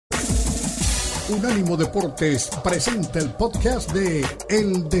Unánimo Deportes presenta el podcast de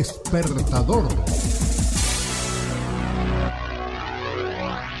El Despertador.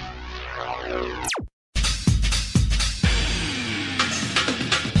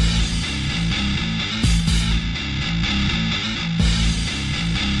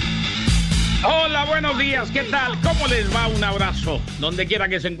 Hola, buenos días, ¿qué tal? ¿Cómo les va? Un abrazo, donde quiera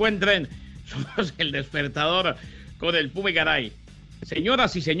que se encuentren. Somos El Despertador con el Puma y Garay.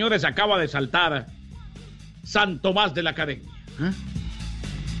 Señoras y señores, acaba de saltar San Tomás de la Academia.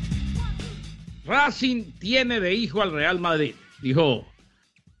 Racing tiene de hijo al Real Madrid, dijo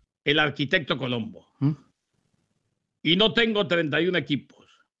el arquitecto Colombo. Y no tengo 31 equipos.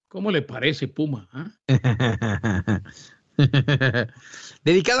 ¿Cómo le parece, Puma?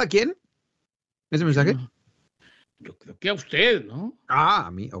 ¿Dedicado a quién? ¿Ese mensaje? Yo creo que a usted, ¿no? Ah,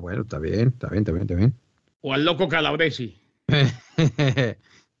 a mí. Oh, bueno, está bien. O al loco Calabresi.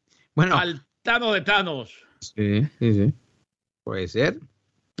 Bueno. Al Tano de Tanos. Sí. Puede ser.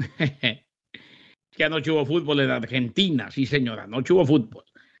 Que anoche hubo fútbol en Argentina, sí señora, anoche hubo fútbol.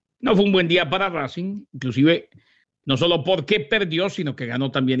 No fue un buen día para Racing, inclusive no solo porque perdió, sino que ganó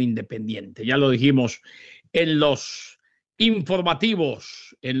también Independiente. Ya lo dijimos en los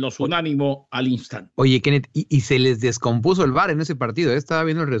informativos, en los Unánimo al instante. Oye, Kenneth, y se les descompuso el VAR en ese partido. Estaba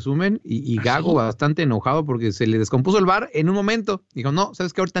viendo el resumen y Gago bastante enojado porque se le descompuso el VAR en un momento. Dijo, no,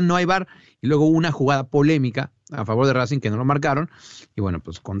 ¿sabes qué? Ahorita no hay VAR. Y luego hubo una jugada polémica a favor de Racing que no lo marcaron. Y bueno,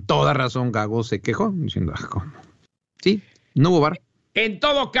 pues con toda razón Gago se quejó diciendo, ¿cómo? Sí, no hubo VAR. En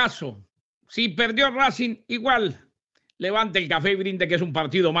todo caso, si perdió Racing, igual levante el café y brinde que es un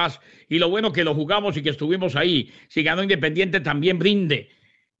partido más. Y lo bueno que lo jugamos y que estuvimos ahí. Si ganó Independiente, también brinde.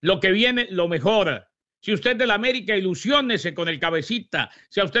 Lo que viene, lo mejor. Si usted es del América, ilusiónese con el cabecita.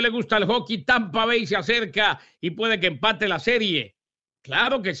 Si a usted le gusta el hockey, Tampa Bay se acerca y puede que empate la serie.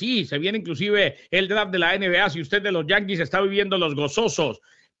 Claro que sí. Se viene inclusive el draft de la NBA. Si usted de los Yankees está viviendo los gozosos,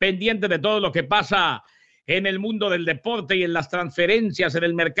 pendiente de todo lo que pasa en el mundo del deporte y en las transferencias, en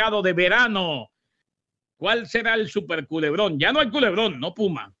el mercado de verano. ¿Cuál será el super culebrón? Ya no hay culebrón, ¿no,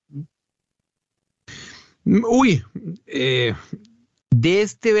 Puma? Uy, de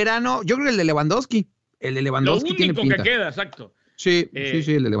este verano, yo creo que el de Lewandowski. El de Lewandowski lo tiene único pinta. que queda, exacto. Sí, el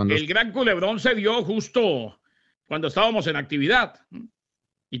de Lewandowski. El gran culebrón se dio justo cuando estábamos en actividad.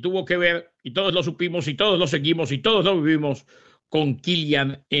 Y tuvo que ver, y todos lo supimos, y todos lo seguimos, y todos lo vivimos con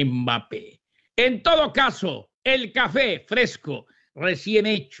Kylian Mbappé. En todo caso, el café fresco, recién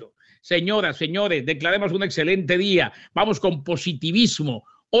hecho. Señoras, señores, declaremos un excelente día. Vamos con positivismo.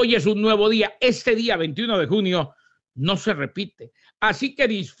 Hoy es un nuevo día. Este día, 21 de junio, no se repite. Así que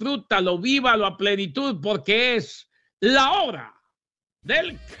disfrútalo, vívalo a plenitud, porque es la hora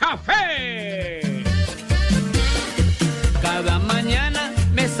del café. Cada mañana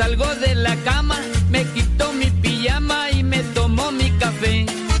me salgo de la cama, me quito mi pijama y me tomo mi café.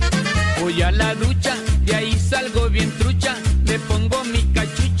 Voy a la ducha, de ahí salgo bien trucha, me pongo mi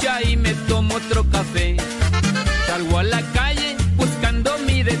cachucha y me tomo otro café. Salgo a la calle buscando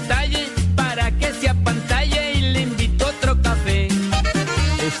mi detalle para que se apantalle y le invito otro café.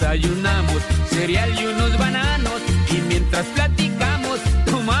 Desayunamos cereal y unos bananos y mientras platicamos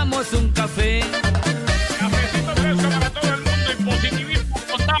tomamos un café. Cafecito fresco para todo el mundo y positivismo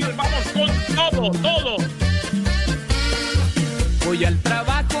total. Vamos con todo. Voy al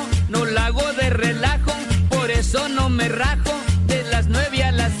trabajo, no la hago de relajo, por eso no me rajo de las 9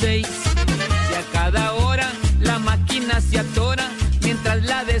 a las 6. Si a cada hora la máquina se atora, mientras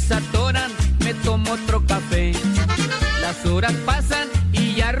la desatoran, me tomo otro café. Las horas pasan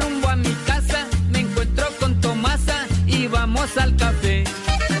y ya rumbo a mi casa, me encuentro con Tomasa y vamos al café.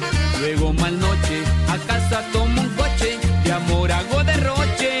 Luego mal noche, a casa tomo un coche, de amor hago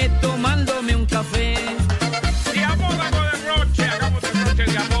derroche, tomándome un café. De amor hago derroche, hagamos derroche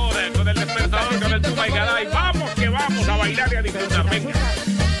de amor, con el Despertador, con el Puma y Garay. Vamos que vamos a bailar y a disfrutar, venga.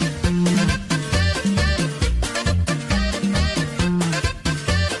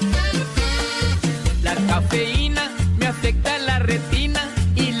 La cafeína me afecta la retina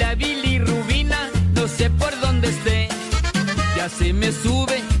y la bilirrubina, no sé por dónde esté. Ya se me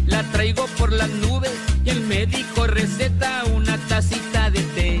sube, la traigo por las nubes y el médico receta una tacita de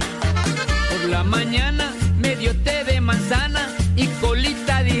té. Por la mañana me dio té de manzana y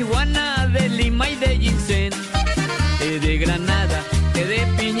colita de iguana, de lima y de ginseng. Té de granada, té de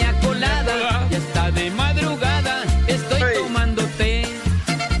piña colada y hasta de madrugada estoy tomando té.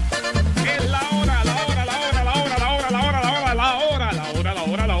 Es la hora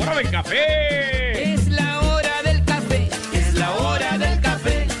del café. Es la hora del café, es la hora del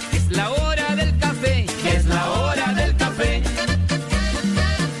café, es la hora del café, es la hora del café.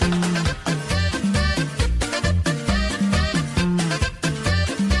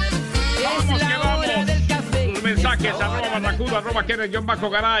 Reyes, @Barracudo,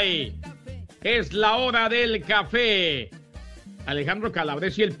 @Kenneth_Garay. Es la hora del café. Alejandro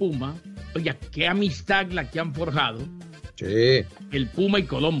Calabres y el Puma. Oye, qué amistad la que han forjado. Sí. El Puma y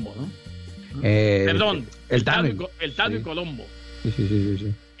Colombo, ¿no? Perdón, el Tano y Colombo.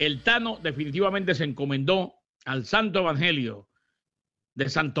 Sí. El Tano definitivamente se encomendó al Santo Evangelio de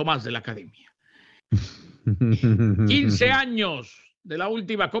San Tomás de la Academia. 15 años de la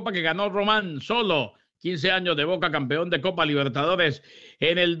última copa que ganó Román solo. 15 años de Boca, campeón de Copa Libertadores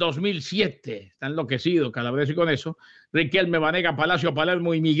en el 2007. Está enloquecido Calabres y con eso. Riquelme, Vanega, Palacio,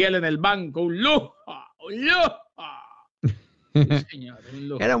 Palermo y Miguel en el banco. ¡Un lujo! ¡Un lujo! Sí, señor, un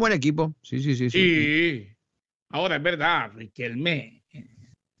lujo. Era un buen equipo. Sí. Ahora es verdad, Riquelme,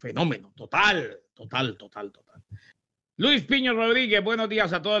 fenómeno, total. Luis Piño Rodríguez, buenos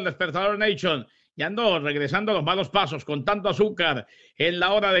días a todo el Despertador Nation. Ya ando regresando a los malos pasos con tanto azúcar en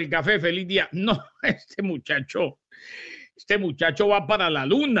la hora del café. Feliz día. No, este muchacho va para la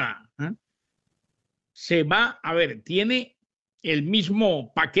luna. Se va, a ver, tiene el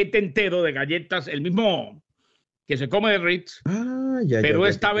mismo paquete entero de galletas, el mismo que se come de Ritz, pero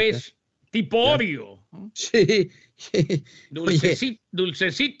esta vez tipo Oreo. Sí.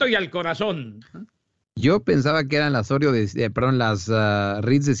 Dulcecito y al corazón. Yo pensaba que eran las Oreo las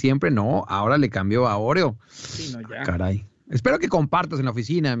Ritz de siempre. No, ahora le cambió a Oreo. Sí, no, ya. Caray. Espero que compartas en la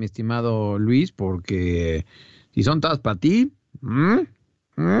oficina, mi estimado Luis, porque si son todas para ti. No.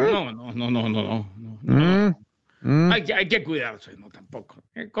 Hay que cuidarse, no tampoco.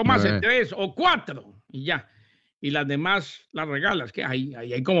 Cómase 3 o 4 y ya. Y las demás las regalas, que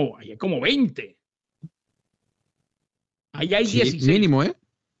hay como 20. Ahí hay 16. Mínimo, ¿eh?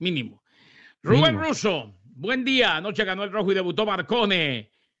 Mínimo. Rubén Russo, buen día. Anoche ganó el rojo y debutó Marcone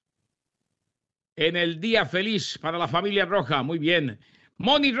en el día feliz para la familia roja. Muy bien.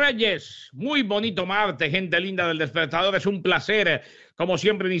 Moni Reyes, muy bonito martes, gente linda del Despertador. Es un placer, como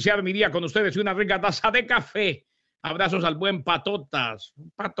siempre, iniciar mi día con ustedes y una rica taza de café. Abrazos al buen Patotas.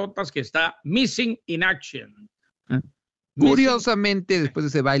 Patotas que está missing in action. Curiosamente, después de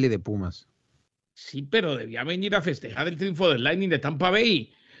ese baile de Pumas. Sí, pero debía venir a festejar el triunfo del Lightning de Tampa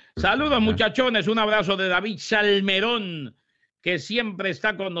Bay. Saludos, muchachones. Un abrazo de David Salmerón, que siempre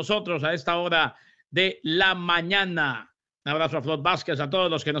está con nosotros a esta hora de la mañana. Un abrazo a Flot Vázquez, a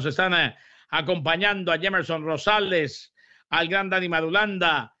todos los que nos están acompañando, a Jemerson Rosales, al gran Dani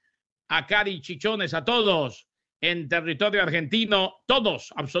Madulanda, a Cari Chichones, a todos en territorio argentino,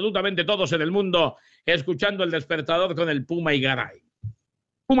 todos, absolutamente todos en el mundo, escuchando el Despertador con el Puma y Garay.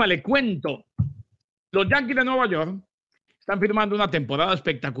 Puma, le cuento, los Yankees de Nueva York están firmando una temporada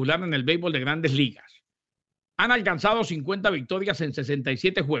espectacular en el béisbol de Grandes Ligas. Han alcanzado 50 victorias en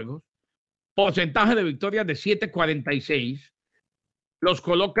 67 juegos, porcentaje de victorias de 7.46. Los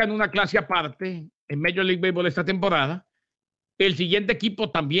coloca en una clase aparte en Major League Baseball esta temporada. El siguiente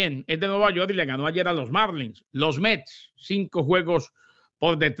equipo también es de Nueva York y le ganó ayer a los Marlins. Los Mets, 5 juegos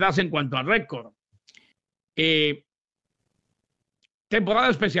por detrás en cuanto al récord. Temporada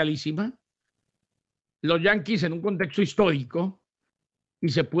especialísima. Los Yankees en un contexto histórico y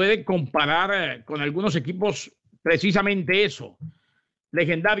se puede comparar con algunos equipos precisamente eso,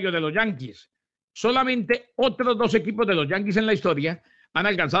 legendario de los Yankees. Solamente otros 2 equipos de los Yankees en la historia han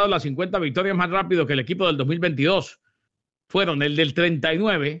alcanzado las 50 victorias más rápido que el equipo del 2022. Fueron el del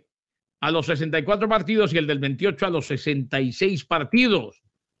 39 a los 64 partidos y el del 28 a los 66 partidos.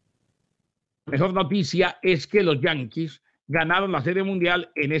 Mejor noticia es que los Yankees ganaron la Serie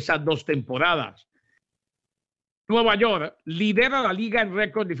Mundial en esas 2 temporadas. Nueva York lidera la liga en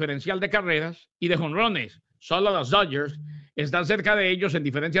récord diferencial de carreras y de jonrones. Solo los Dodgers están cerca de ellos en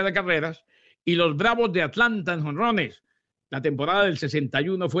diferencia de carreras y los Bravos de Atlanta en jonrones. La temporada del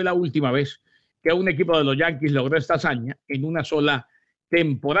 61 fue la última vez que un equipo de los Yankees logró esta hazaña en una sola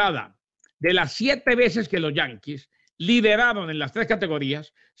temporada. De las 7 veces que los Yankees lideraron en las 3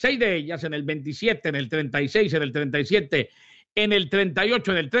 categorías, 6 de ellas en el 27, en el 36, en el 37, en el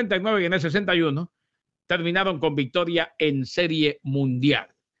 38, en el 39 y en el 61, terminaron con victoria en Serie Mundial.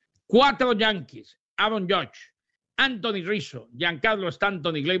 4 Yankees, Aaron Judge, Anthony Rizzo, Giancarlo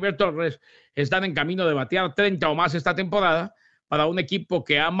Stanton y Gleyber Torres están en camino de batear 30 o más esta temporada. Para un equipo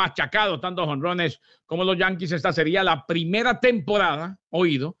que ha machacado tantos jonrones como los Yankees, esta sería la primera temporada,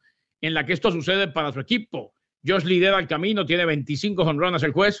 en la que esto sucede para su equipo. Josh lidera el camino, tiene 25 jonrones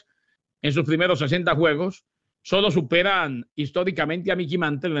el juez en sus primeros 60 juegos. Solo superan históricamente a Mickey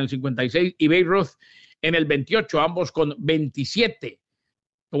Mantle en el 56 y Babe Ruth en el 28, ambos con 27,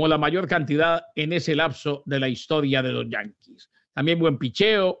 como la mayor cantidad en ese lapso de la historia de los Yankees. También buen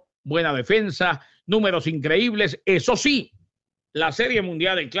picheo, buena defensa, números increíbles. Eso sí, la Serie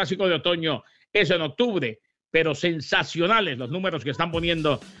Mundial, el Clásico de Otoño, es en octubre. pero sensacionales los números que están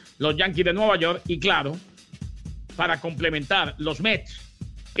poniendo los Yankees de Nueva York. Y claro, para complementar, los Mets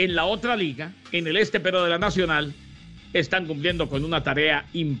en la otra liga, en el este pero de la Nacional, están cumpliendo con una tarea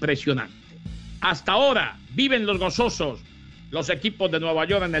impresionante. Hasta ahora viven los gozosos los equipos de Nueva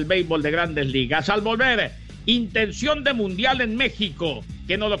York en el béisbol de Grandes Ligas. Al volver, intención de mundial en México,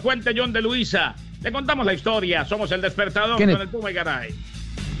 que nos lo cuente John de Luisa. Le contamos la historia. Somos el Despertador con el Puma y Garay.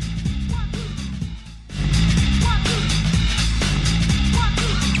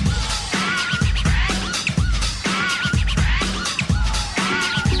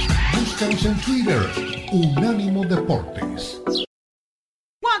 Búscanos en Twitter, Unánimo Deportes. 1, 2, 3,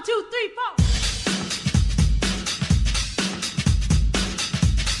 4.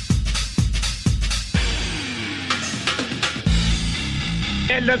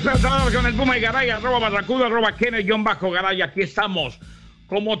 El Despertador con el Puma y Garay, @Barracuda, @Kenneth_Garay. Aquí estamos,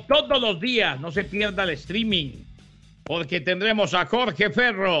 como todos los días. No se pierda el streaming, porque tendremos a Jorge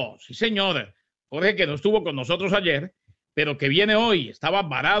Ferro. Sí, señor. Jorge, que no estuvo con nosotros ayer, pero que viene hoy. Estaba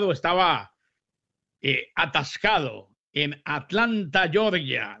varado, estaba atascado en Atlanta,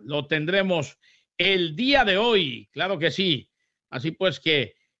 Georgia. Lo tendremos el día de hoy. Claro que sí. Así pues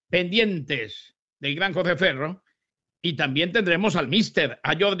que pendientes del gran Jorge Ferro. Y también tendremos al míster,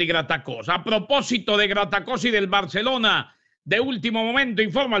 a Jordi Gratacós. A propósito de Gratacós y del Barcelona, de último momento,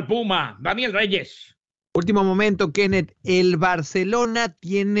 informa el Puma, Daniel Reyes. Último momento, Kenneth. El Barcelona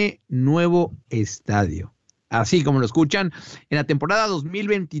tiene nuevo estadio. Así como lo escuchan, en la temporada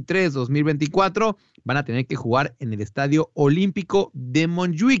 2023-2024 van a tener que jugar en el Estadio Olímpico de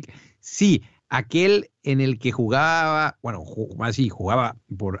Montjuic. Sí, aquel en el que jugaba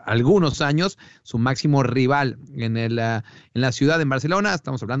por algunos años su máximo rival en la ciudad, en Barcelona.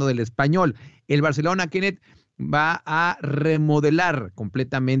 Estamos hablando del Español. El Barcelona, Kenneth, va a remodelar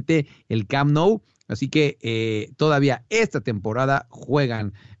completamente el Camp Nou, así que todavía esta temporada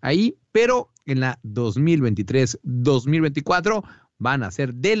juegan ahí, pero en la 2023-2024 van a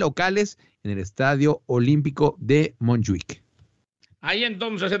ser de locales en el Estadio Olímpico de Montjuic. Ahí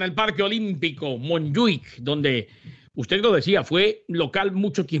entonces en el Parque Olímpico, Montjuic, donde usted lo decía, fue local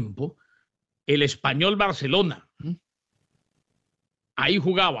mucho tiempo, el Español Barcelona. Ahí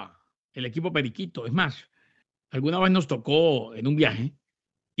jugaba el equipo periquito. Es más, alguna vez nos tocó en un viaje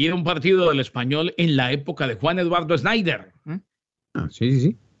ir a un partido del Español en la época de Juan Eduardo Snyder.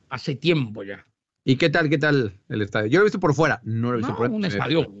 Sí. Hace tiempo ya. ¿Y qué tal el estadio? Yo lo he visto por fuera, no lo he visto por dentro. Un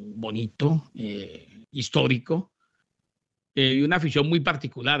estadio bonito, histórico. Y una afición muy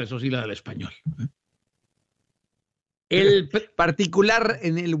particular, eso sí, la del Español. ¿Particular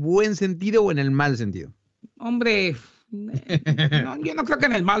en el buen sentido o en el mal sentido? Hombre, yo no creo que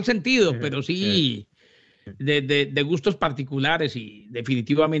en el mal sentido, pero sí de gustos particulares, y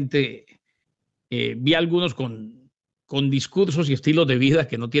definitivamente vi algunos con discursos y estilos de vida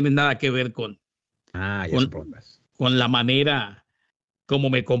que no tienen nada que ver con la manera como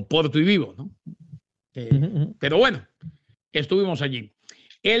me comporto y vivo, ¿no? Pero bueno, estuvimos allí.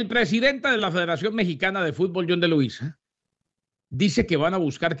 El presidente de la Federación Mexicana de Fútbol, John de Luisa, dice que van a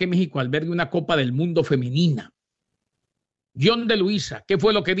buscar que México albergue una Copa del Mundo femenina. John de Luisa, ¿qué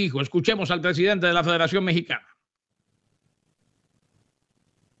fue lo que dijo? Escuchemos al presidente de la Federación Mexicana.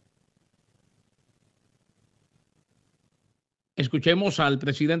 Escuchemos al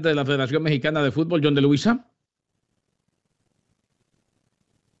presidente de la Federación Mexicana de Fútbol, John de Luisa.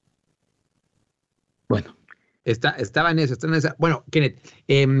 Bueno. Estaba en esa. Bueno, Kenneth,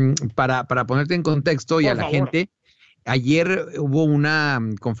 para ponerte en contexto y a la gente, ayer hubo una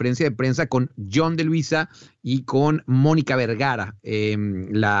conferencia de prensa con John de Luisa y con Mónica Vergara,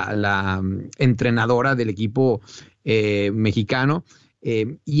 la entrenadora del equipo mexicano.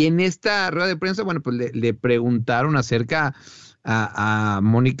 Y en esta rueda de prensa, bueno, pues le preguntaron acerca a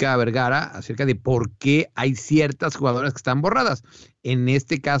Mónica Vergara acerca de por qué hay ciertas jugadoras que están borradas. En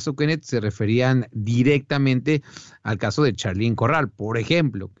este caso, Kenneth, se referían directamente al caso de Charlín Corral, por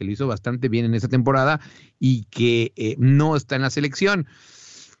ejemplo, que lo hizo bastante bien en esa temporada y que no está en la selección.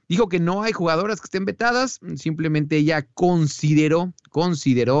 Dijo que no hay jugadoras que estén vetadas, simplemente ella consideró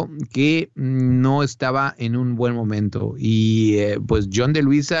que no estaba en un buen momento. Y pues John de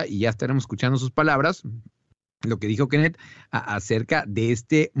Luisa, y ya estaremos escuchando sus palabras, lo que dijo Kenneth acerca de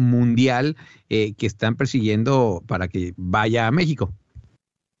este mundial que están persiguiendo para que vaya a México.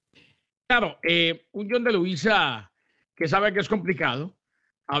 Claro, un John de Luisa que sabe que es complicado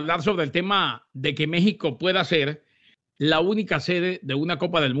hablar sobre el tema de que México pueda ser la única sede de una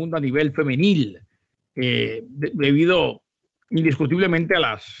Copa del Mundo a nivel femenil, debido indiscutiblemente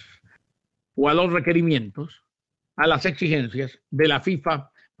a los requerimientos, a las exigencias de la FIFA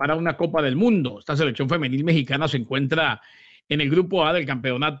para una Copa del Mundo. Esta selección femenil mexicana se encuentra en el grupo A del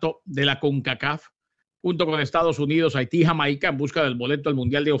campeonato de la CONCACAF, junto con Estados Unidos, Haití y Jamaica, en busca del boleto al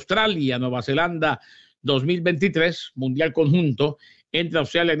Mundial de Australia, Nueva Zelanda 2023, Mundial conjunto entre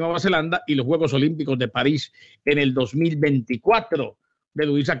Australia y Nueva Zelanda, y los Juegos Olímpicos de París en el 2024. De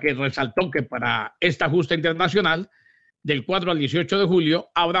Luisa, que resaltó que para esta justa internacional, del 4 al 18 de julio,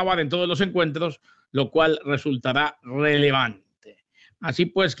 habrá VAR en todos los encuentros, lo cual resultará relevante. Así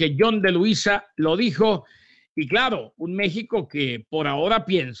pues que John de Luisa lo dijo, y claro, un México que por ahora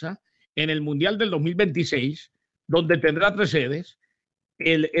piensa en el Mundial del 2026, donde tendrá 3 sedes,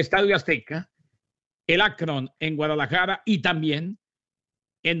 el Estadio Azteca, el Akron en Guadalajara y también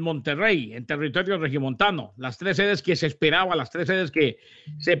en Monterrey, en territorio regiomontano, las 3 sedes que se esperaba, las 3 sedes que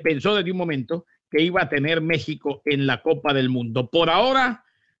se pensó desde un momento que iba a tener México en la Copa del Mundo. Por ahora,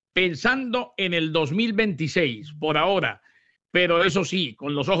 pensando en el 2026, por ahora, pero eso sí,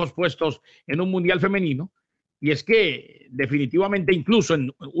 con los ojos puestos en un Mundial femenino, y es que definitivamente incluso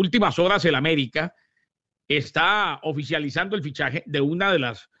en últimas horas el América está oficializando el fichaje de una de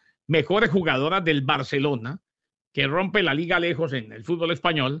las mejores jugadoras del Barcelona, que rompe la liga lejos en el fútbol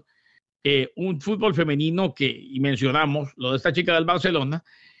español, un fútbol femenino que, y mencionamos lo de esta chica del Barcelona,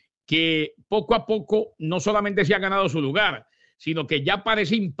 que poco a poco no solamente se ha ganado su lugar, sino que ya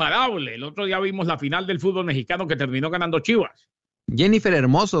parece imparable. El otro día vimos la final del fútbol mexicano que terminó ganando Chivas. Jennifer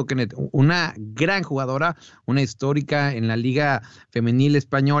Hermoso, Kenneth, una gran jugadora, una histórica en la Liga Femenil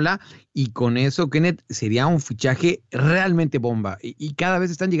Española, y con eso, Kenneth, sería un fichaje realmente bomba. Y cada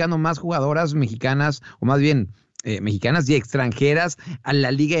vez están llegando más jugadoras mexicanas, o más bien mexicanas y extranjeras a la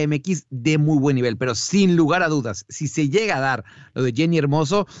Liga MX de muy buen nivel, pero sin lugar a dudas, si se llega a dar lo de Jenny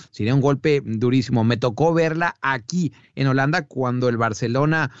Hermoso, sería un golpe durísimo. Me tocó verla aquí en Holanda cuando el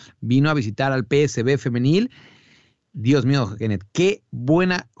Barcelona vino a visitar al PSV femenil. Dios mío, Kenneth, qué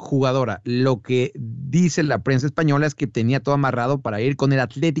buena jugadora. Lo que dice la prensa española es que tenía todo amarrado para ir con el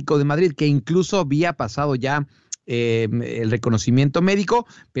Atlético de Madrid, que incluso había pasado ya el reconocimiento médico,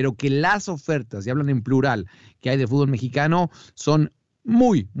 pero que las ofertas, y hablan en plural, que hay de fútbol mexicano son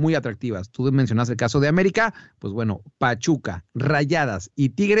muy, muy atractivas. Tú mencionaste el caso de América, pues bueno, Pachuca, Rayadas y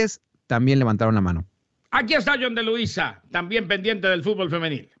Tigres también levantaron la mano. Aquí está John de Luisa, también pendiente del fútbol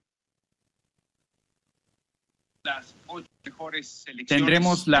femenil.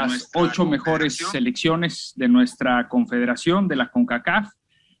 Tendremos las 8 mejores selecciones de nuestra confederación, de la CONCACAF,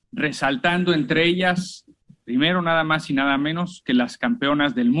 resaltando entre ellas, primero nada más y nada menos que las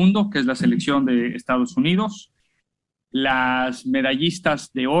campeonas del mundo, que es la selección de Estados Unidos, las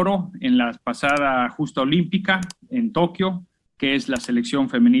medallistas de oro en la pasada justa olímpica en Tokio, que es la selección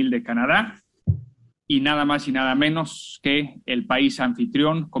femenil de Canadá, y nada más y nada menos que el país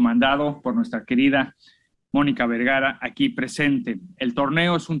anfitrión, comandado por nuestra querida Mónica Vergara, aquí presente. El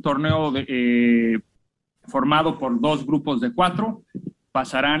torneo es un torneo formado por 2 grupos de 4.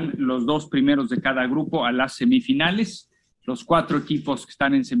 Pasarán los 2 primeros de cada grupo a las semifinales. Los 4 equipos que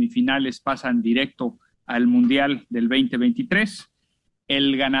están en semifinales pasan directo al Mundial del 2023.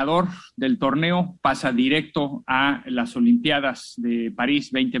 El ganador del torneo pasa directo a las Olimpiadas de París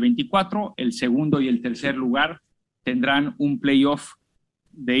 2024. El segundo y el tercer lugar tendrán un playoff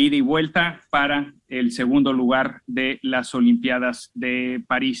de ida y vuelta para el segundo lugar de las Olimpiadas de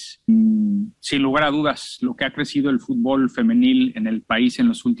París. Sin lugar a dudas, lo que ha crecido el fútbol femenil en el país en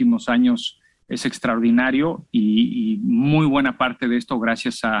los últimos años es extraordinario, y muy buena parte de esto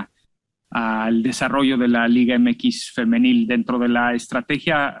gracias al desarrollo de la Liga MX femenil. Dentro de la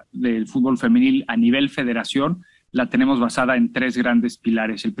estrategia del fútbol femenil a nivel federación, la tenemos basada en 3 grandes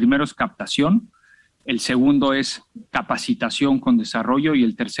pilares. El primero es captación, el segundo es capacitación con desarrollo, y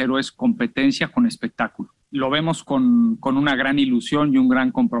el tercero es competencia con espectáculo. Lo vemos con una gran ilusión y un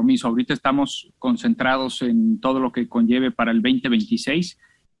gran compromiso. Ahorita estamos concentrados en todo lo que conlleve para el 2026,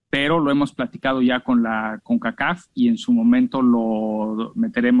 pero lo hemos platicado ya con la CONCACAF, y en su momento lo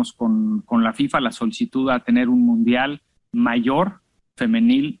meteremos con la FIFA, la solicitud a tener un mundial mayor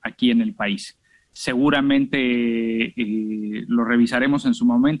femenil aquí en el país. Seguramente lo revisaremos en su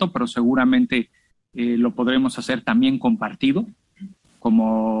momento, pero seguramente lo podremos hacer también compartido,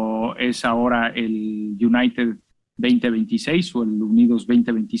 como es ahora el United 2026 o el Unidos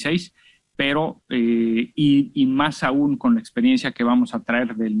 2026, pero y más aún con la experiencia que vamos a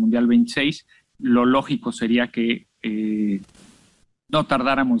traer del Mundial 26, lo lógico sería que no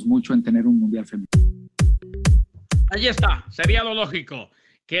tardáramos mucho en tener un Mundial femenino. Allí está, sería lo lógico,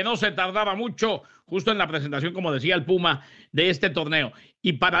 que no se tardara mucho justo en la presentación, como decía el Puma, de este torneo.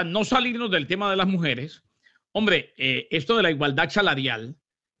 Y para no salirnos del tema de las mujeres, hombre, esto de la igualdad salarial,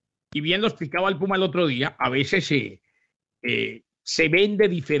 y bien lo explicaba el Puma el otro día, a veces se vende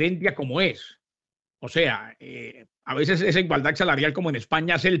diferente a como es. O sea, a veces esa igualdad salarial como en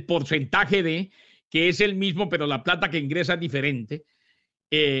España es el porcentaje de que es el mismo, pero la plata que ingresa es diferente.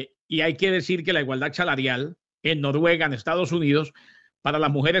 Y hay que decir que la igualdad salarial en Noruega, en Estados Unidos, para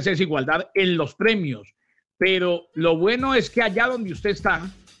las mujeres es igualdad en los premios. Pero lo bueno es que allá donde usted está,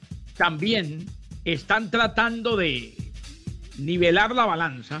 también están tratando de nivelar la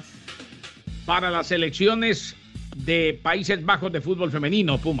balanza para las selecciones de Países Bajos de fútbol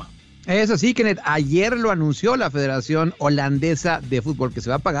femenino, Puma. Es así, Kenneth. Ayer lo anunció la Federación Holandesa de Fútbol, que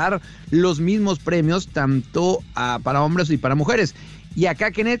se va a pagar los mismos premios tanto para hombres y para mujeres. Y acá,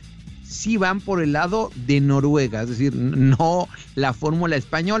 Kenneth, sí van por el lado de Noruega, es decir, no la fórmula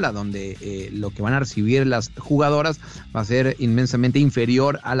española, donde lo que van a recibir las jugadoras va a ser inmensamente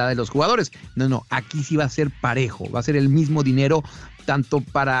inferior a la de los jugadores. No, aquí sí va a ser parejo, va a ser el mismo dinero tanto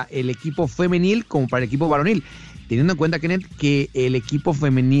para el equipo femenil como para el equipo varonil. Teniendo en cuenta, Kenneth, que el equipo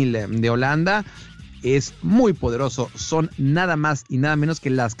femenil de Holanda es muy poderoso. Son nada más y nada menos que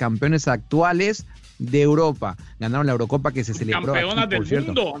las campeones actuales de Europa. Ganaron la Eurocopa que se celebró campeonas aquí, por del cierto.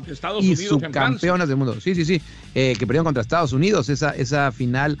 mundo ante Estados Y Unidos en Francia. subcampeonas del mundo. Sí. Que perdieron contra Estados Unidos esa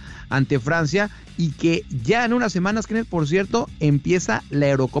final ante Francia. Y que ya en unas semanas, Kenneth, por cierto, empieza la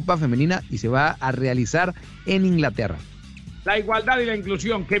Eurocopa femenina y se va a realizar en Inglaterra. La igualdad y la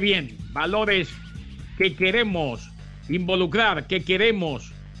inclusión, qué bien. Valores que queremos involucrar, que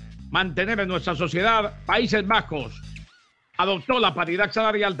queremos mantener en nuestra sociedad. Países Bajos adoptó la paridad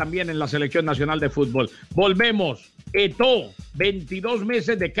salarial también en la selección nacional de fútbol. Volvemos. Eto'o, 22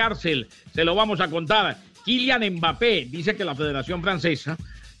 meses de cárcel, se lo vamos a contar. Kylian Mbappé dice que la Federación Francesa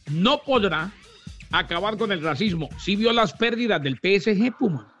no podrá acabar con el racismo. Sí vio las pérdidas del PSG,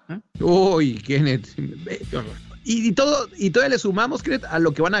 Puma. Uy, Kenneth. Y todavía le sumamos, Kenneth, a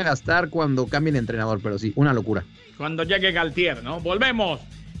lo que van a gastar cuando cambien de entrenador, pero sí, una locura. Cuando llegue Galtier, ¿no? Volvemos.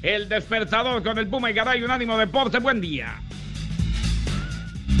 El Despertador con el Puma y Garay, Unánimo Deportes. Buen día.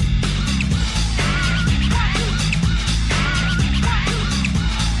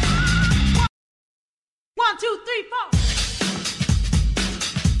 One, two, three, four.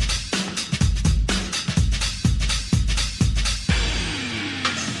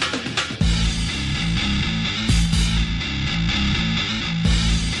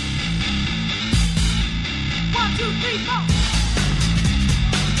 One, two, three, four.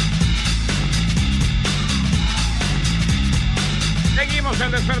 Seguimos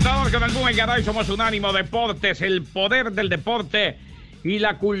el Despertador con el Puma y Garay. Somos Unánimo Deportes, el poder del deporte y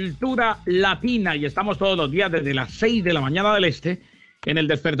la cultura latina. Y estamos todos los días desde las 6 de la mañana del este en el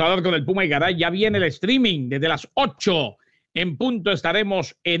Despertador con el Puma y Garay. Ya viene el streaming desde las 8 en punto.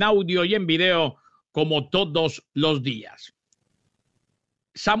 Estaremos en audio y en video como todos los días.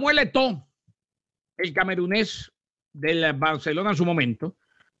 Samuel Eto'o, el camerunés del Barcelona en su momento,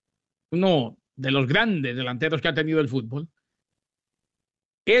 uno de los grandes delanteros que ha tenido el fútbol.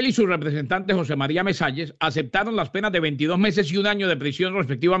 Él y su representante José María Mesalles aceptaron las penas de 22 meses y 1 año de prisión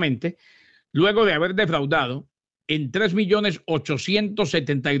respectivamente, luego de haber defraudado en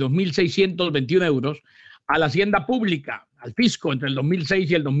 3.872.621 euros a la hacienda pública, al fisco, entre el 2006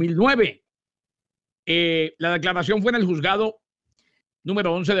 y el 2009. La declaración fue en el juzgado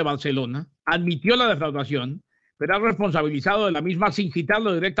número 11 de Barcelona, admitió la defraudación, pero ha responsabilizado de la misma sin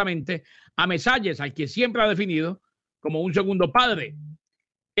citarlo directamente a Mesalles, al que siempre ha definido como un segundo padre.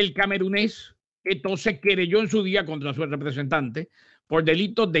 El camerunés Eto'o se querelló en su día contra su representante por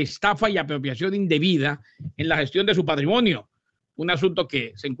delitos de estafa y apropiación indebida en la gestión de su patrimonio, un asunto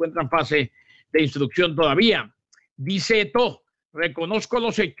que se encuentra en fase de instrucción todavía. Dice Eto'o: reconozco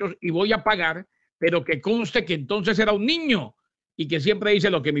los hechos y voy a pagar, pero que conste que entonces era un niño y que siempre hice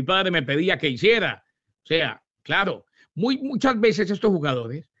lo que mi padre me pedía que hiciera. O sea, claro, muchas veces estos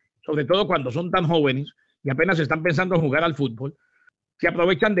jugadores, sobre todo cuando son tan jóvenes y apenas están pensando en jugar al fútbol, se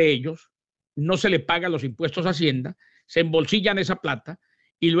aprovechan de ellos, no se le pagan los impuestos a Hacienda, se embolsillan esa plata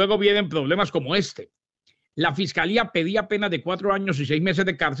y luego vienen problemas como este. La fiscalía pedía penas de 4 años y 6 meses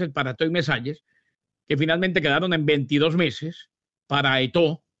de cárcel para Eto'o y Mesalles, que finalmente quedaron en 22 meses para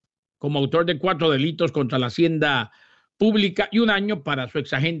Eto'o, como autor de 4 delitos contra la hacienda pública, y 1 año para su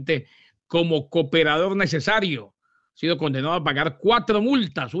exagente como cooperador necesario. Ha sido condenado a pagar 4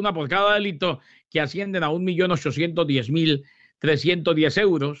 multas, una por cada delito, que ascienden a 1.810.310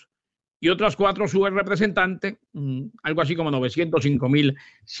 euros, y otras 4 su representante, algo así como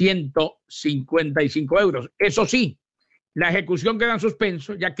 905.155 euros. Eso sí, la ejecución queda en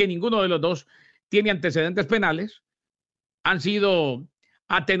suspenso, ya que ninguno de los dos tiene antecedentes penales. Han sido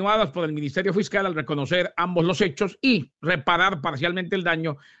atenuadas por el Ministerio Fiscal al reconocer ambos los hechos y reparar parcialmente el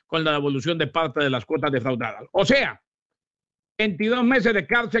daño con la devolución de parte de las cuotas defraudadas. O sea, 22 meses de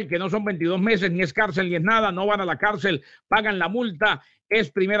cárcel, que no son 22 meses, ni es cárcel ni es nada, no van a la cárcel, pagan la multa,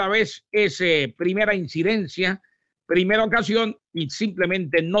 es primera vez, es primera incidencia, primera ocasión, y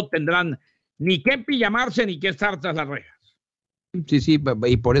simplemente no tendrán ni que pijamarse ni que estar tras las rejas. Sí,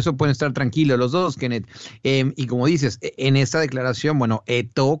 y por eso pueden estar tranquilos los dos, Kenneth. Y como dices, en esta declaración, bueno,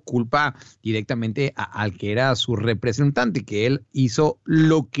 Eto'o culpa directamente al que era su representante, que él hizo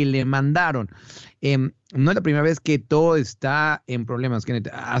lo que le mandaron. No es la primera vez que Eto'o está en problemas, Kenneth.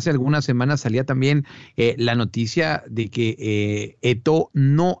 Hace algunas semanas salía también la noticia de que Eto'o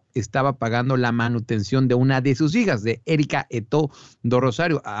no estaba pagando la manutención de una de sus hijas, de Erika Eto'o do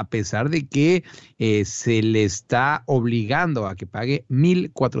Rosario, a pesar de que se le está obligando a que pague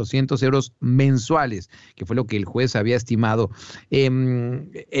 1,400 euros mensuales, que fue lo que el juez había estimado.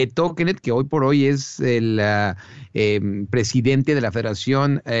 Eto'o, Kenneth, que hoy por hoy es el presidente de la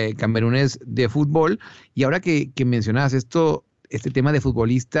Federación Camerunés de Fútbol. Y ahora que mencionabas este tema de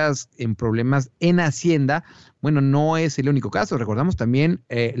futbolistas en problemas en Hacienda, bueno, no es el único caso. Recordamos también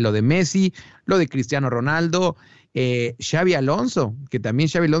lo de Messi, lo de Cristiano Ronaldo, Xabi Alonso, que también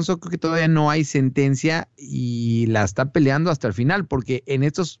Xabi Alonso creo que todavía no hay sentencia y la está peleando hasta el final, porque en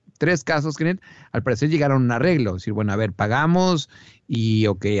estos 3 casos, Kenneth, al parecer llegaron a un arreglo. Es decir, bueno, a ver, pagamos y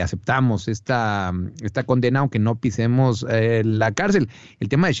aceptamos esta condena, aunque no pisemos la cárcel. El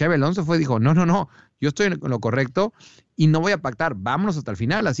tema de Xabi Alonso dijo, no, yo estoy en lo correcto y no voy a pactar, vámonos hasta el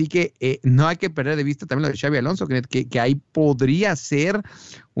final. Así que no hay que perder de vista también lo de Xabi Alonso, que ahí podría ser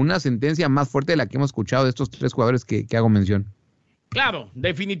una sentencia más fuerte de la que hemos escuchado de estos 3 jugadores que hago mención. Claro,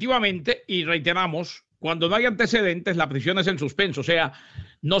 definitivamente, y reiteramos, cuando no hay antecedentes, la prisión es en suspenso, o sea,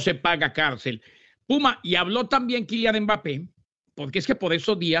 no se paga cárcel. Puma, y habló también Kylian Mbappé, porque es que por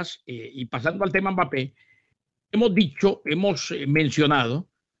esos días, y pasando al tema Mbappé, hemos mencionado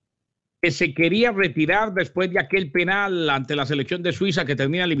que se quería retirar después de aquel penal ante la selección de Suiza que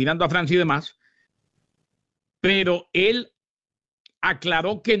termina eliminando a Francia y demás, pero él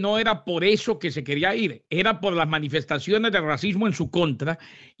aclaró que no era por eso que se quería ir, era por las manifestaciones de racismo en su contra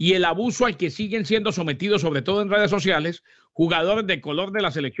y el abuso al que siguen siendo sometidos, sobre todo en redes sociales, jugadores de color de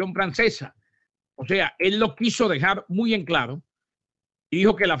la selección francesa. O sea, él lo quiso dejar muy en claro y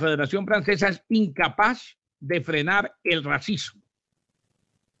dijo que la Federación Francesa es incapaz de frenar el racismo.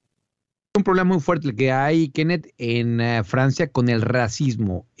 Un problema muy fuerte el que hay, Kenneth, en Francia con el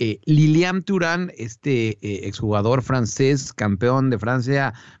racismo. Lilian Thuram, exjugador francés, campeón de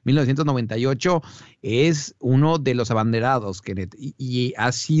Francia 1998, es uno de los abanderados, Kenneth, y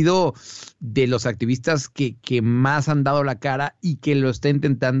ha sido de los activistas que más han dado la cara y que lo está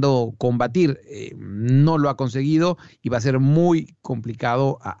intentando combatir. No lo ha conseguido y va a ser muy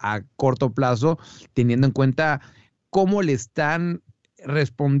complicado a corto plazo, teniendo en cuenta cómo le están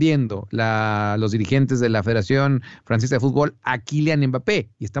respondiendo los dirigentes de la Federación Francesa de Fútbol a Kylian Mbappé.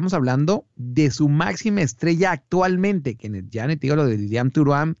 Y estamos hablando de su máxima estrella actualmente, que ya te digo lo de Lilian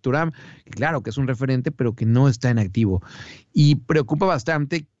Thuram, que claro que es un referente, pero que no está en activo. Y preocupa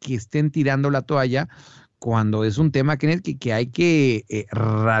bastante que estén tirando la toalla cuando es un tema, Kenneth, que hay que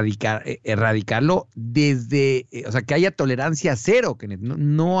erradicarlo desde, o sea, que haya tolerancia cero, Kenneth.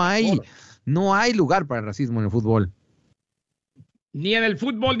 No hay lugar para el racismo en el fútbol. Ni en el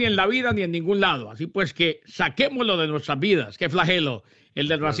fútbol, ni en la vida, ni en ningún lado. Así pues que saquémoslo de nuestras vidas. Qué flagelo el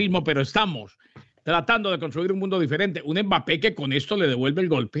del racismo, pero estamos tratando de construir un mundo diferente. Un Mbappé que con esto le devuelve el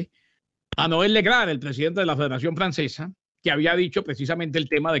golpe a Noël Le Graët, el presidente de la Federación Francesa, que había dicho precisamente el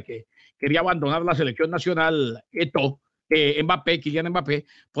tema de que quería abandonar la selección nacional Kylian Mbappé,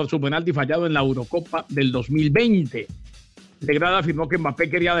 por su penalti fallado en la Eurocopa del 2020. Le Graët afirmó que Mbappé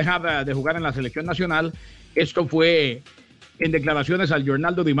quería dejar de jugar en la selección nacional. Esto fue en declaraciones al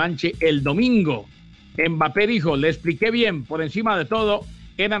Journal du Dimanche el domingo. Mbappé dijo, le expliqué bien, por encima de todo,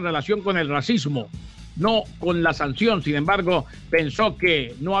 era en relación con el racismo, no con la sanción. Sin embargo, pensó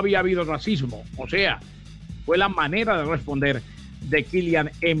que no había habido racismo. O sea, fue la manera de responder de Kylian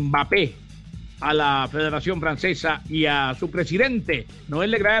Mbappé a la Federación Francesa y a su presidente,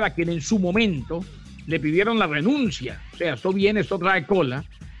 Noël Le Graët, a quien en su momento le pidieron la renuncia. O sea, esto trae cola,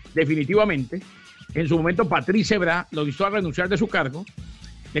 definitivamente. En su momento, Patrice Evra lo hizo a renunciar de su cargo.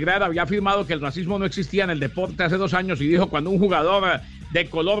 Le Graët había afirmado que el racismo no existía en el deporte hace 2 años y dijo, cuando un jugador de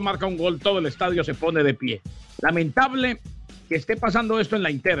color marca un gol, todo el estadio se pone de pie. Lamentable que esté pasando esto en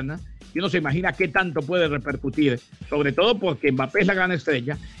la interna y uno se imagina qué tanto puede repercutir, sobre todo porque Mbappé es la gran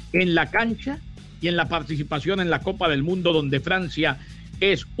estrella en la cancha y en la participación en la Copa del Mundo, donde Francia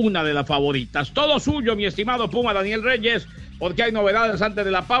es una de las favoritas. Todo suyo, mi estimado Puma Daniel Reyes, porque hay novedades antes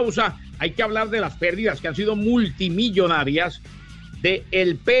de la pausa. Hay que hablar de las pérdidas que han sido multimillonarias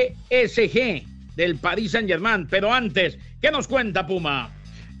del PSG. del Paris Saint-Germain. Pero antes, ¿qué nos cuenta, Puma?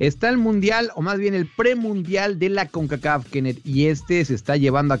 Está el mundial, o más bien el premundial de la CONCACAF, Kenneth, y este se está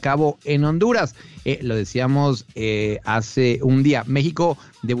llevando a cabo en Honduras. Lo decíamos hace un día. México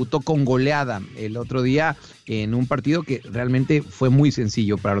debutó con goleada el otro día en un partido que realmente fue muy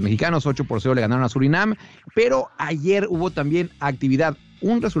sencillo para los mexicanos. 8-0 le ganaron a Surinam, pero ayer hubo también actividad,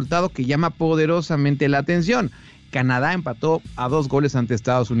 un resultado que llama poderosamente la atención. Canadá empató a 2 goles ante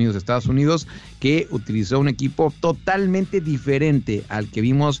Estados Unidos. Estados Unidos que utilizó un equipo totalmente diferente al que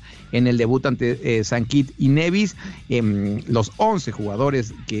vimos en el debut ante St. Kitts y Nevis. Los 11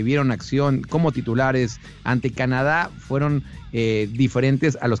 jugadores que vieron acción como titulares ante Canadá fueron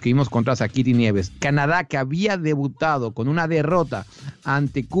diferentes a los que vimos contra St. Kitts y Nevis. Canadá, que había debutado con una derrota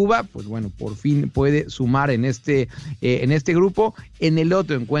ante Cuba, pues bueno, por fin puede sumar en este grupo. En el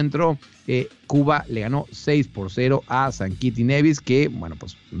otro encuentro, Cuba le ganó 6-0 a St. Kitts y Nevis, que, bueno,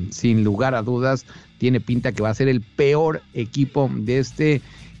 pues sin lugar a dudas tiene pinta que va a ser el peor equipo de este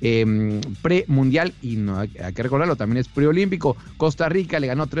premundial, y no hay que recordarlo, también es preolímpico. Costa Rica le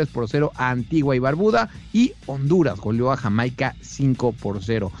ganó 3-0 a Antigua y Barbuda, y Honduras goleó a Jamaica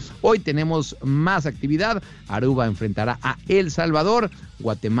 5-0. Hoy tenemos más actividad. Aruba enfrentará a El Salvador,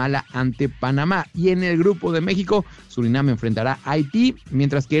 Guatemala ante Panamá, y en el grupo de México, Surinam enfrentará a Haití,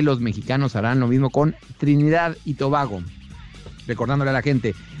 mientras que los mexicanos harán lo mismo con Trinidad y Tobago. Recordándole a la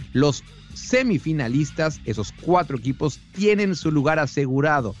gente, los semifinalistas, esos 4 equipos, tienen su lugar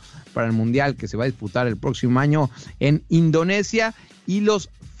asegurado para el mundial que se va a disputar el próximo año en Indonesia, y los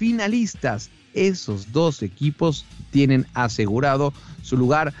finalistas, esos 2 equipos, tienen asegurado su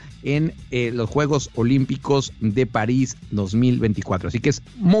lugar en los Juegos Olímpicos de París 2024. Así que es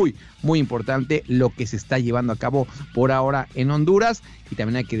muy, muy importante lo que se está llevando a cabo por ahora en Honduras, y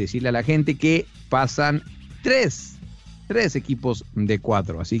también hay que decirle a la gente que pasan 3 equipos de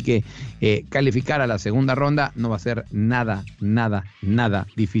 4, así que calificar a la segunda ronda no va a ser nada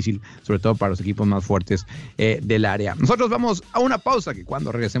difícil, sobre todo para los equipos más fuertes del área. Nosotros vamos a una pausa, que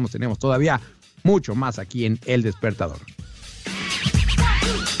cuando regresemos tenemos todavía mucho más aquí en El Despertador.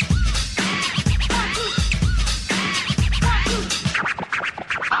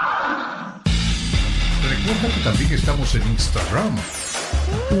 Recuerda que también estamos en Instagram,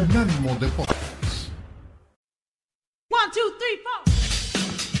 Unánimo Deportes. 1, 2, 3, 4.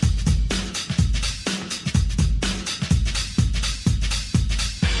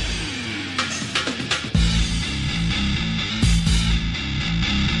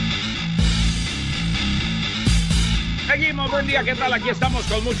 Seguimos, buen día, ¿qué tal? Aquí estamos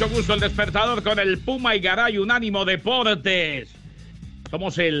con mucho gusto, El Despertador, con el Puma y Garay, Unánimo Deportes.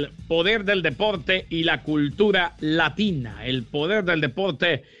 Somos el poder del deporte y la cultura latina. El poder del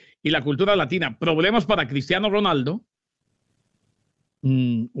deporte y la cultura latina. ¿Problemas para Cristiano Ronaldo?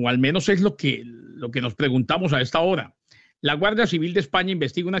 O al menos es lo que nos preguntamos a esta hora. La Guardia Civil de España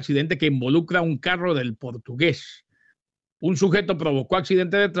investiga un accidente que involucra un carro del portugués. Un sujeto provocó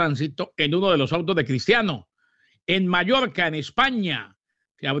accidente de tránsito en uno de los autos de Cristiano. En Mallorca, en España,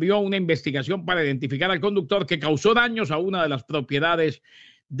 se abrió una investigación para identificar al conductor que causó daños a una de las propiedades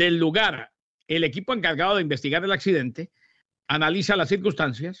del lugar. El equipo encargado de investigar el accidente analiza las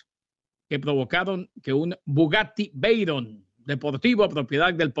circunstancias que provocaron que un Bugatti Veyron deportivo,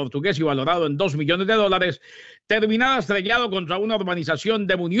 propiedad del portugués y valorado en $2 millones, terminara estrellado contra una urbanización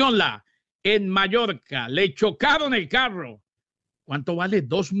de Muniola, en Mallorca. Le chocaron el carro. ¿Cuánto vale?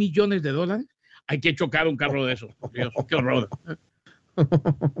 $2 millones. Hay que chocar un carro de esos. Dios, qué horror.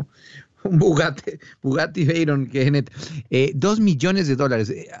 Un Bugatti Veyron, Kenneth. $2 millones.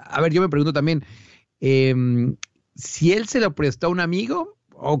 A ver, yo me pregunto también, si él se lo prestó a un amigo,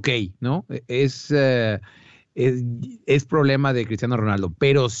 ok, ¿no? Es problema de Cristiano Ronaldo,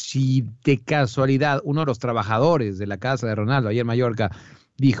 pero si de casualidad uno de los trabajadores de la casa de Ronaldo, allá en Mallorca,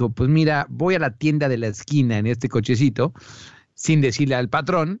 dijo, pues mira, voy a la tienda de la esquina en este cochecito, sin decirle al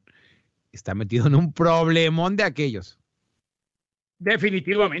patrón, está metido en un problemón de aquellos.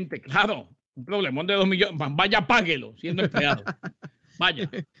 Definitivamente, claro. Un problemón de $2 millones. Vaya, páguelo, siendo empleado. Vaya,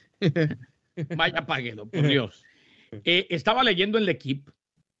 páguelo, por Dios. Estaba leyendo en L'Equipe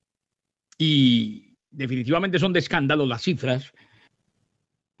y definitivamente son de escándalo las cifras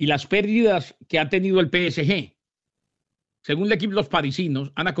y las pérdidas que ha tenido el PSG. Según L'Equipe, los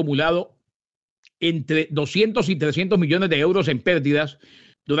parisinos han acumulado entre 200 y 300 millones de euros en pérdidas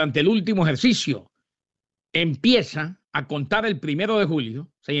durante el último ejercicio. Empieza a contar el 1 de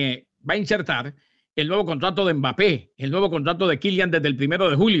julio, se va a insertar el nuevo contrato de Mbappé, el nuevo contrato de Kylian desde el 1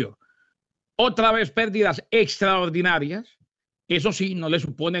 de julio. Otra vez pérdidas extraordinarias, eso sí, no le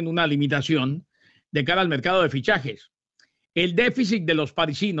suponen una limitación de cara al mercado de fichajes. El déficit de los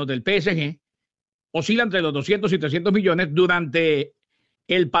parisinos del PSG oscila entre los 200 y 300 millones. Durante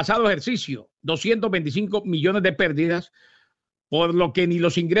el pasado ejercicio, 225 millones de pérdidas, por lo que ni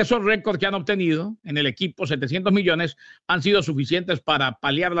los ingresos récord que han obtenido en el equipo, 700 millones, han sido suficientes para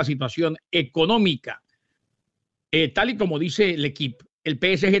paliar la situación económica. Tal y como dice el equipo, el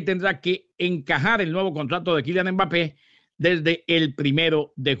PSG tendrá que encajar el nuevo contrato de Kylian Mbappé desde el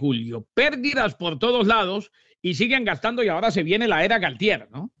 1 de julio. Pérdidas por todos lados y siguen gastando, y ahora se viene la era Galtier,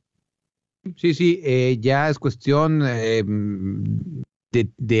 ¿no? Sí, ya es cuestión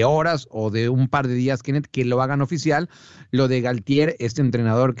de horas o de un par de días, Kenneth, que lo hagan oficial. Lo de Galtier, este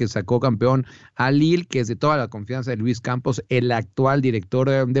entrenador que sacó campeón a Lille, que es de toda la confianza de Luis Campos, el actual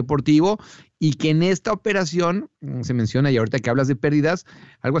director deportivo, y que en esta operación se menciona, y ahorita que hablas de pérdidas,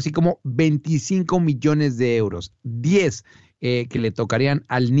 algo así como 25 millones de euros, 10 que le tocarían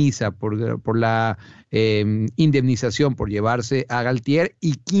al Niza por la indemnización por llevarse a Galtier,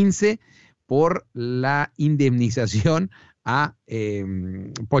 y 15 por la indemnización a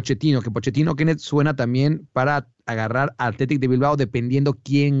Pochettino, que Pochettino, Kenneth, suena también para agarrar a Athletic de Bilbao dependiendo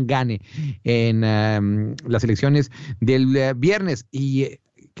quién gane en las elecciones del viernes. Y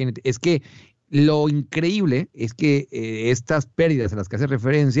Kenneth, es que lo increíble es que estas pérdidas a las que hace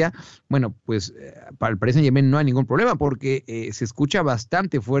referencia, bueno, pues para el Paris Saint-Germain no hay ningún problema, porque se escucha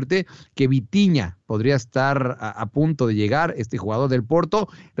bastante fuerte que Vitinha podría estar a punto de llegar, este jugador del Porto,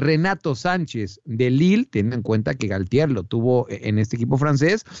 Renato Sánchez de Lille, teniendo en cuenta que Galtier lo tuvo en este equipo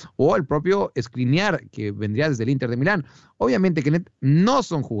francés, o el propio Skriniar, que vendría desde el Inter de Milán. Obviamente que no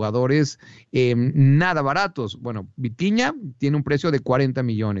son jugadores nada baratos. Bueno, Vitinha tiene un precio de 40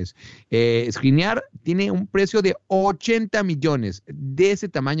 millones. Skriniar tiene un precio de 80 millones. De ese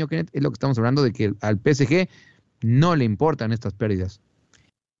tamaño, Kenneth, es lo que estamos hablando, de que al PSG no le importan estas pérdidas.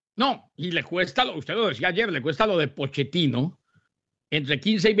 No, y le cuesta, usted lo decía ayer, le cuesta lo de Pochettino entre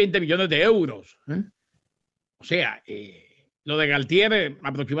 15 y 20 millones de euros. O sea, lo de Galtier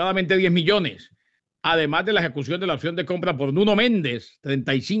aproximadamente 10 millones. Además de la ejecución de la opción de compra por Nuno Méndez,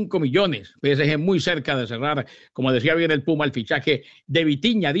 35 millones. PSG muy cerca de cerrar, como decía bien el Puma, el fichaje de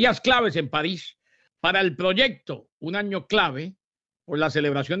Vitinha. Días claves en París para el proyecto. Un año clave por la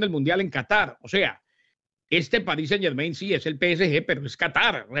celebración del Mundial en Qatar. O sea, este Paris Saint-Germain sí es el PSG, pero es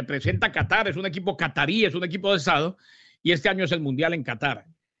Qatar. Representa a Qatar, es un equipo catarí, es un equipo de Estado. Y este año es el Mundial en Qatar.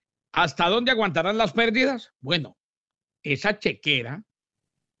 ¿Hasta dónde aguantarán las pérdidas? Bueno, esa chequera,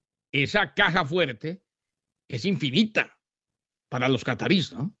 esa caja fuerte es infinita para los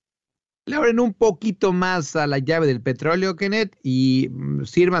catarís, ¿no? Le abren un poquito más a la llave del petróleo, Kenneth, y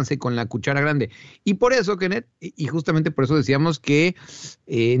sírvanse con la cuchara grande. Y por eso, Kenneth, y justamente por eso decíamos que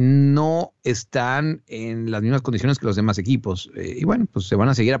no están en las mismas condiciones que los demás equipos. Y bueno, pues se van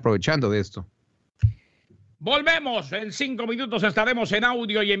a seguir aprovechando de esto. Volvemos, en 5 minutos estaremos en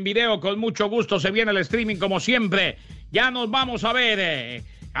audio y en video con mucho gusto. Se viene el streaming como siempre. Ya nos vamos a ver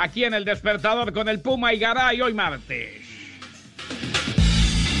aquí en el Despertador con el Puma y Garay hoy martes.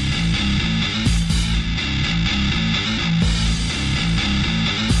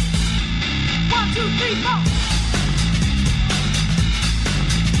 One, two, three, four.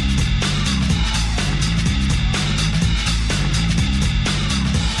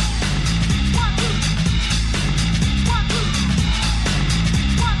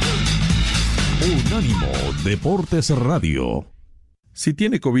 Unánimo Deportes Radio. Si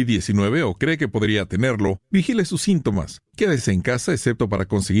tiene COVID-19 o cree que podría tenerlo, vigile sus síntomas. Quédese en casa excepto para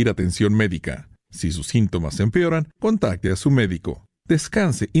conseguir atención médica. Si sus síntomas empeoran, contacte a su médico.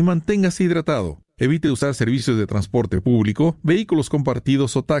 Descanse y manténgase hidratado. Evite usar servicios de transporte público, vehículos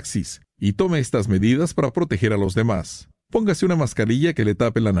compartidos o taxis. Y tome estas medidas para proteger a los demás. Póngase una mascarilla que le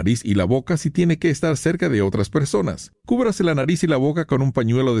tape la nariz y la boca si tiene que estar cerca de otras personas. Cúbrase la nariz y la boca con un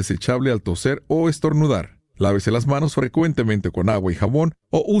pañuelo desechable al toser o estornudar. Lávese las manos frecuentemente con agua y jabón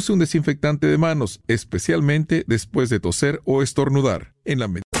o use un desinfectante de manos, especialmente después de toser o estornudar.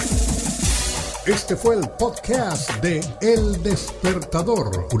 Este fue el podcast de El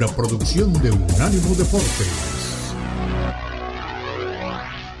Despertador, una producción de Unánimo Deportes.